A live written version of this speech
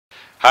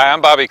Hi,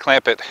 I'm Bobby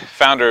Clampett,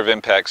 founder of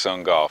Impact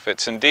Zone Golf.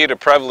 It's indeed a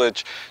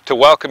privilege to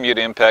welcome you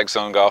to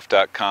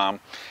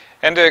ImpactZoneGolf.com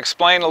and to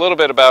explain a little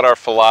bit about our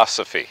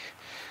philosophy.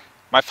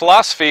 My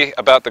philosophy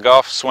about the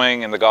golf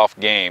swing and the golf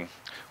game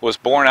was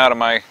born out of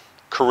my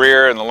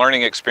career and the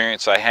learning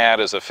experience I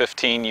had as a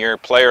 15-year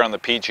player on the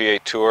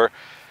PGA Tour,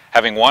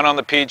 having won on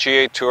the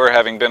PGA Tour,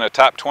 having been a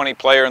top 20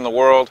 player in the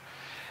world,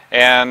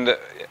 and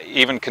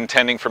even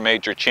contending for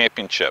major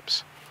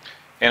championships.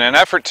 In an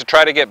effort to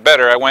try to get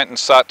better, I went and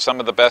sought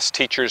some of the best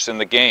teachers in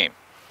the game.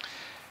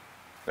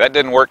 That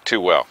didn't work too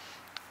well.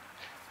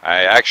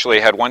 I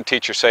actually had one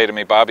teacher say to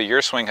me, "Bobby,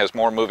 your swing has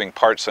more moving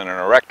parts than an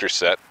erector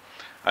set."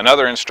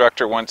 Another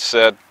instructor once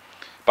said,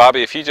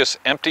 "Bobby, if you just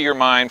empty your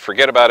mind,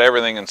 forget about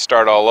everything and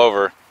start all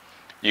over,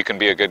 you can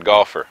be a good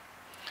golfer."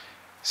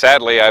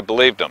 Sadly, I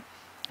believed him,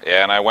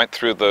 and I went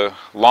through the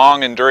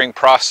long, enduring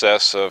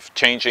process of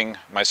changing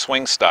my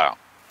swing style.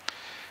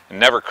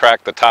 Never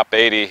cracked the top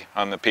 80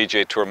 on the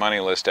PGA Tour money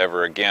list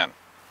ever again.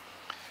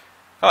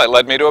 Well, it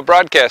led me to a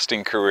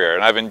broadcasting career,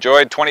 and I've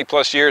enjoyed 20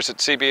 plus years at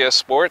CBS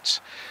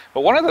Sports.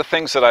 But one of the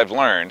things that I've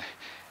learned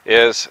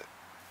is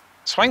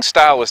swing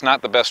style is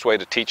not the best way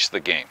to teach the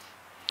game.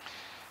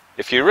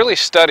 If you really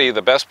study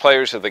the best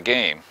players of the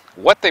game,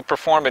 what they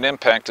perform at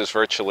Impact is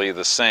virtually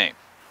the same.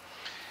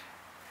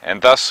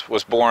 And thus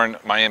was born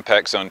my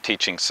Impact Zone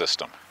teaching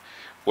system,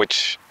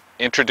 which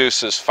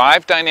introduces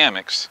 5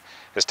 dynamics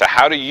as to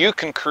how you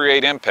can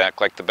create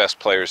impact like the best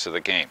players of the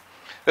game.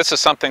 This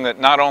is something that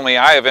not only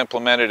I have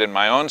implemented in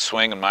my own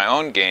swing and my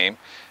own game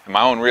and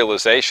my own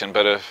realization,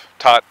 but have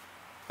taught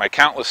my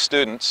countless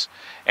students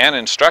and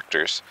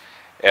instructors,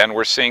 and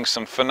we're seeing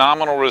some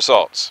phenomenal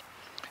results.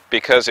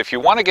 Because if you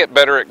want to get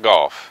better at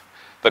golf,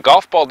 the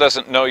golf ball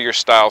doesn't know your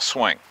style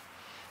swing.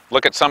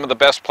 Look at some of the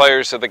best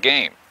players of the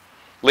game.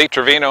 Lee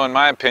Trevino, in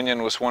my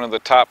opinion, was one of the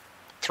top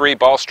 3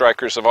 ball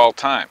strikers of all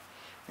time,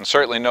 and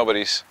certainly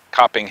nobody's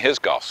copying his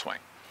golf swing.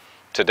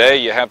 Today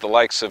you have the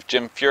likes of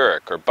Jim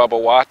Furyk or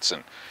Bubba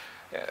Watson,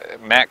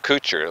 Matt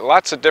Kuchar,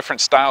 lots of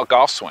different style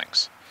golf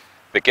swings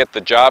that get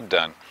the job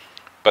done.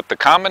 But the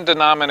common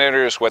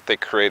denominator is what they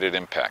create at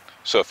Impact.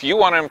 So if you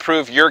want to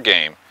improve your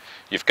game,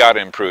 you've got to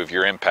improve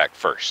your impact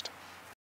first.